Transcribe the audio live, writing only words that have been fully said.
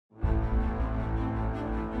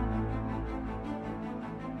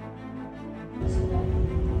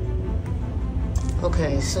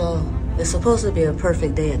Okay, so it's supposed to be a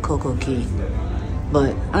perfect day at CoCo Cay,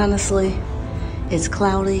 but honestly, it's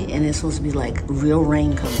cloudy and it's supposed to be like real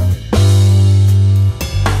rain coming.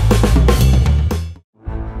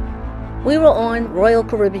 We were on Royal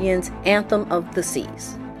Caribbean's Anthem of the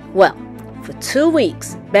Seas. Well, for 2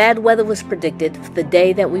 weeks, bad weather was predicted for the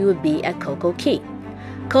day that we would be at CoCo Cay.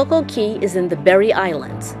 CoCo Cay is in the Berry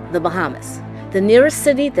Islands, the Bahamas. The nearest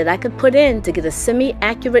city that I could put in to get a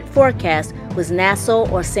semi-accurate forecast was Nassau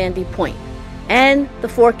or Sandy Point, and the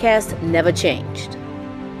forecast never changed.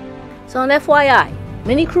 So an FYI,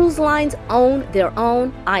 many cruise lines own their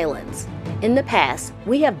own islands. In the past,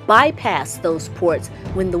 we have bypassed those ports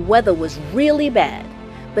when the weather was really bad.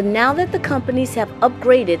 But now that the companies have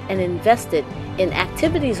upgraded and invested in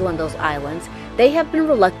activities on those islands, they have been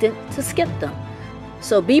reluctant to skip them.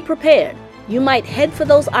 So be prepared. You might head for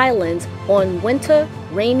those islands on winter,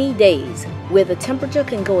 rainy days where the temperature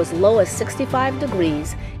can go as low as 65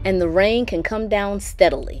 degrees and the rain can come down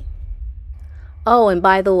steadily. Oh, and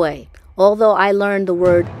by the way, although I learned the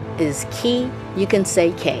word is key, you can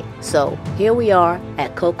say K. So here we are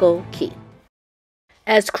at CoCo Cay.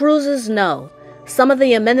 As cruisers know, some of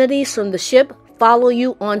the amenities from the ship follow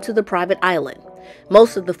you onto the private island.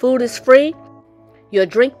 Most of the food is free. Your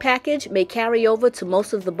drink package may carry over to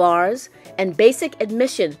most of the bars, and basic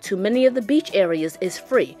admission to many of the beach areas is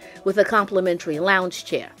free with a complimentary lounge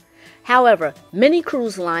chair. However, many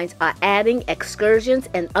cruise lines are adding excursions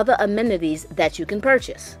and other amenities that you can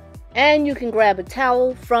purchase. And you can grab a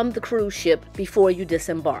towel from the cruise ship before you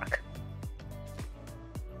disembark.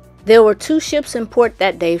 There were 2 ships in port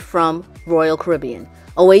that day from Royal Caribbean,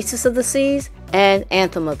 Oasis of the Seas and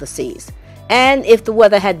Anthem of the Seas. And if the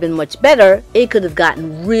weather had been much better, it could have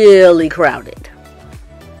gotten really crowded.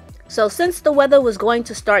 So since the weather was going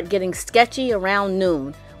to start getting sketchy around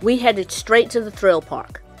noon, we headed straight to the thrill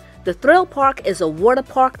park. The thrill park is a water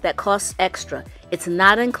park that costs extra. It's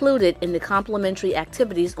not included in the complimentary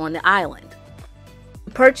activities on the island.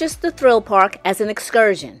 Purchase the thrill park as an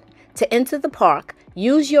excursion. To enter the park,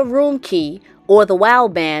 use your room key or the WOW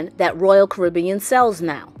band that Royal Caribbean sells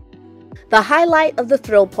now. The highlight of the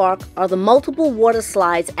thrill park are the multiple water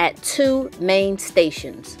slides at 2 main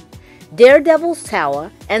stations, Daredevil's Tower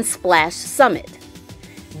and Splash Summit.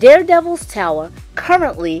 Daredevil's Tower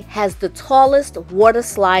currently has the tallest water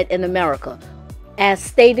slide in America, as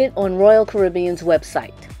stated on Royal Caribbean's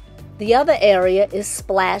website. The other area is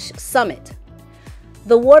Splash Summit.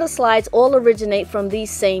 The water slides all originate from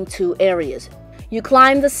these same 2 areas. You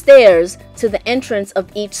climb the stairs to the entrance of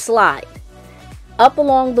each slide. Up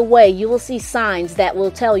along the way, you will see signs that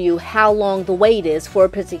will tell you how long the wait is for a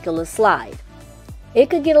particular slide.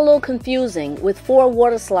 It could get a little confusing with 4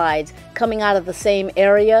 water slides coming out of the same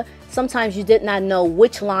area. Sometimes you did not know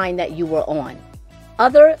which line that you were on.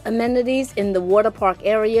 Other amenities in the water park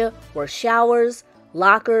area were showers,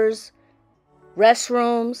 lockers,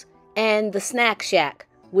 restrooms, and the snack shack,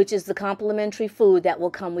 which is the complimentary food that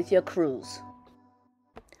will come with your cruise.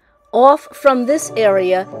 Off from this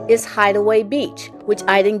area is Hideaway Beach, which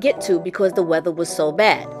I didn't get to because the weather was so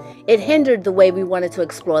bad. It hindered the way we wanted to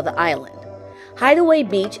explore the island. Hideaway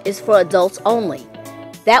Beach is for adults only.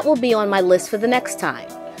 That will be on my list for the next time.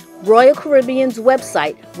 Royal Caribbean's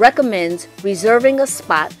website recommends reserving a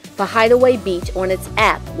spot for Hideaway Beach on its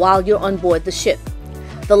app while you're on board the ship.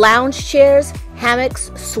 The lounge chairs, hammocks,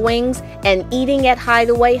 swings, and eating at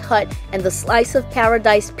Hideaway Hut and the Slice of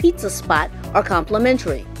Paradise pizza spot are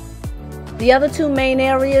complimentary. The other 2 main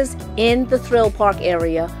areas in the thrill park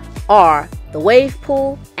area are the wave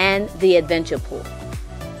pool and the adventure pool.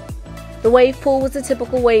 The wave pool was a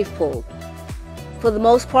typical wave pool. For the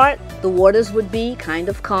most part, the waters would be kind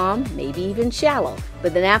of calm, maybe even shallow.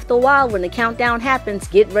 But then after a while, when the countdown happens,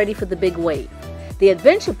 get ready for the big wave. The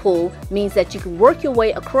adventure pool means that you can work your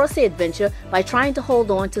way across the adventure by trying to hold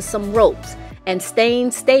on to some ropes and staying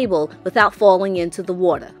stable without falling into the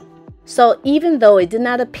water. So even though it did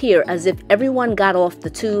not appear as if everyone got off the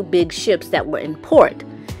 2 big ships that were in port,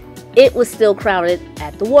 it was still crowded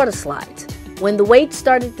at the water slides. When the wait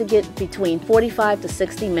started to get between 45 to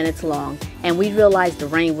 60 minutes long and we realized the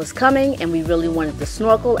rain was coming and we really wanted to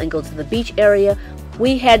snorkel and go to the beach area,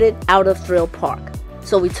 we headed out of Thrill Park.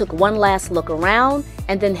 So we took one last look around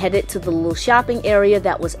and then headed to the little shopping area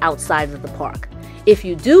that was outside of the park. If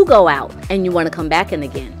you do go out and you want to come back in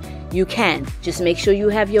again, you can. Just make sure you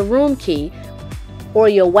have your room key or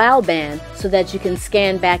your WOW band so that you can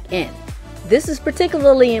scan back in. This is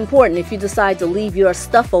particularly important if you decide to leave your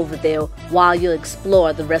stuff over there while you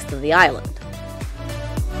explore the rest of the island.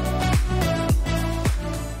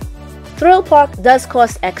 Thrill Park does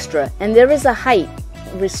cost extra, and there is a height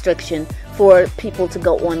restriction for people to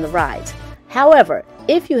go on the rides. However,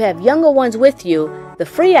 if you have younger ones with you, the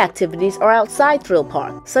free activities are outside Thrill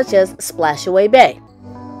Park, such as Splashaway Bay.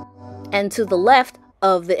 And to the left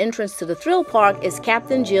of the entrance to the Thrill Park is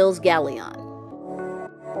Captain Jill's Galleon.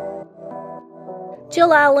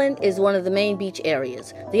 Jill Island is one of the main beach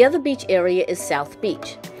areas. The other beach area is South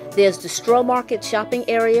Beach. There's the Straw Market shopping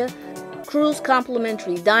area, cruise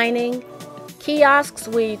complimentary dining, kiosks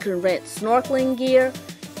where you can rent snorkeling gear,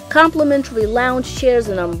 complimentary lounge chairs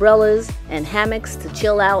and umbrellas and hammocks to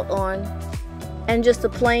chill out on, and just a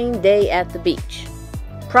plain day at the beach.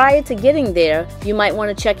 Prior to getting there, you might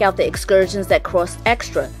want to check out the excursions that cost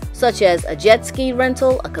extra, such as a jet ski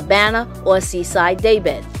rental, a cabana, or a seaside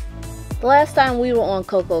daybed. The last time we were on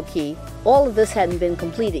CoCo Cay, all of this hadn't been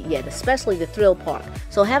completed yet, especially the thrill park,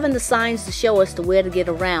 so having the signs to show us to where to get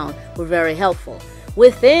around were very helpful.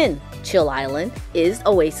 Within Chill Island is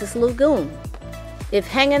Oasis Lagoon. If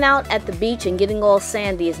hanging out at the beach and getting all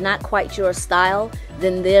sandy is not quite your style,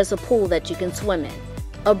 then there's a pool that you can swim in.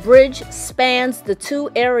 A bridge spans the two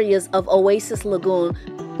areas of Oasis Lagoon,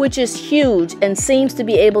 which is huge and seems to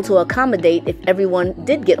be able to accommodate if everyone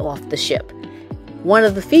did get off the ship. One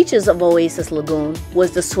of the features of Oasis Lagoon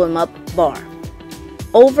was the swim-up bar.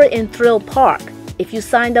 Over in Thrill Park, if you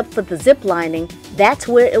signed up for the zip lining, that's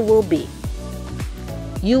where it will be.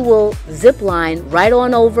 You will zip line right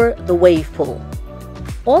on over the wave pool.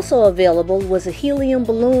 Also available was a helium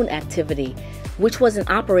balloon activity, which wasn't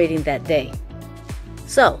operating that day.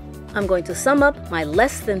 So, I'm going to sum up my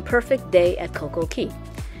less than perfect day at CoCo Cay.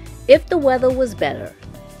 If the weather was better,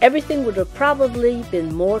 everything would have probably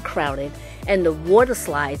been more crowded, and the water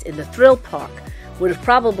slides in the thrill park would have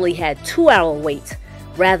probably had 2-hour waits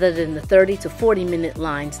rather than the 30 to 40 minute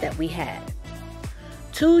lines that we had.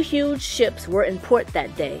 2 huge ships were in port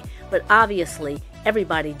that day, but obviously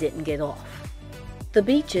everybody didn't get off. The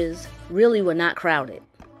beaches really were not crowded.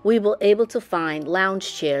 We were able to find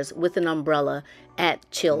lounge chairs with an umbrella at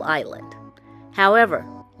Chill Island. However,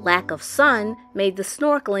 lack of sun made the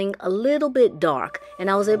snorkeling a little bit dark, and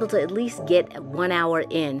I was able to at least get 1 hour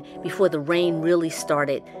in before the rain really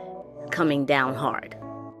started coming down hard.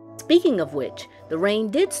 Speaking of which, the rain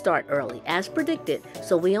did start early, as predicted,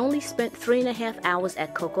 so we only spent 3.5 hours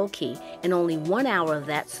at CoCo Cay and only 1 hour of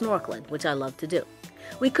that snorkeling, which I love to do.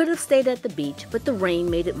 We could have stayed at the beach, but the rain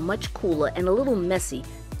made it much cooler and a little messy.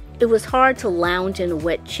 It was hard to lounge in a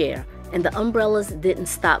wet chair, and the umbrellas didn't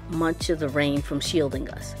stop much of the rain from shielding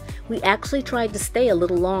us. We actually tried to stay a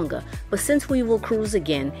little longer, but since we will cruise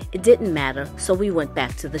again, it didn't matter, so we went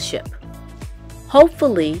back to the ship.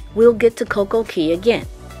 Hopefully, we'll get to CoCo Cay again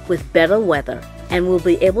with better weather, and we'll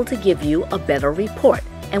be able to give you a better report,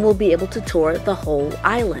 and we'll be able to tour the whole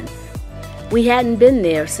island. We hadn't been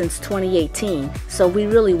there since 2018, so we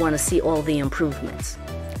really want to see all the improvements.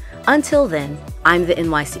 Until then, I'm the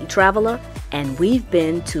NYC Traveler, and we've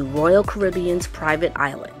been to Royal Caribbean's private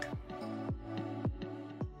island.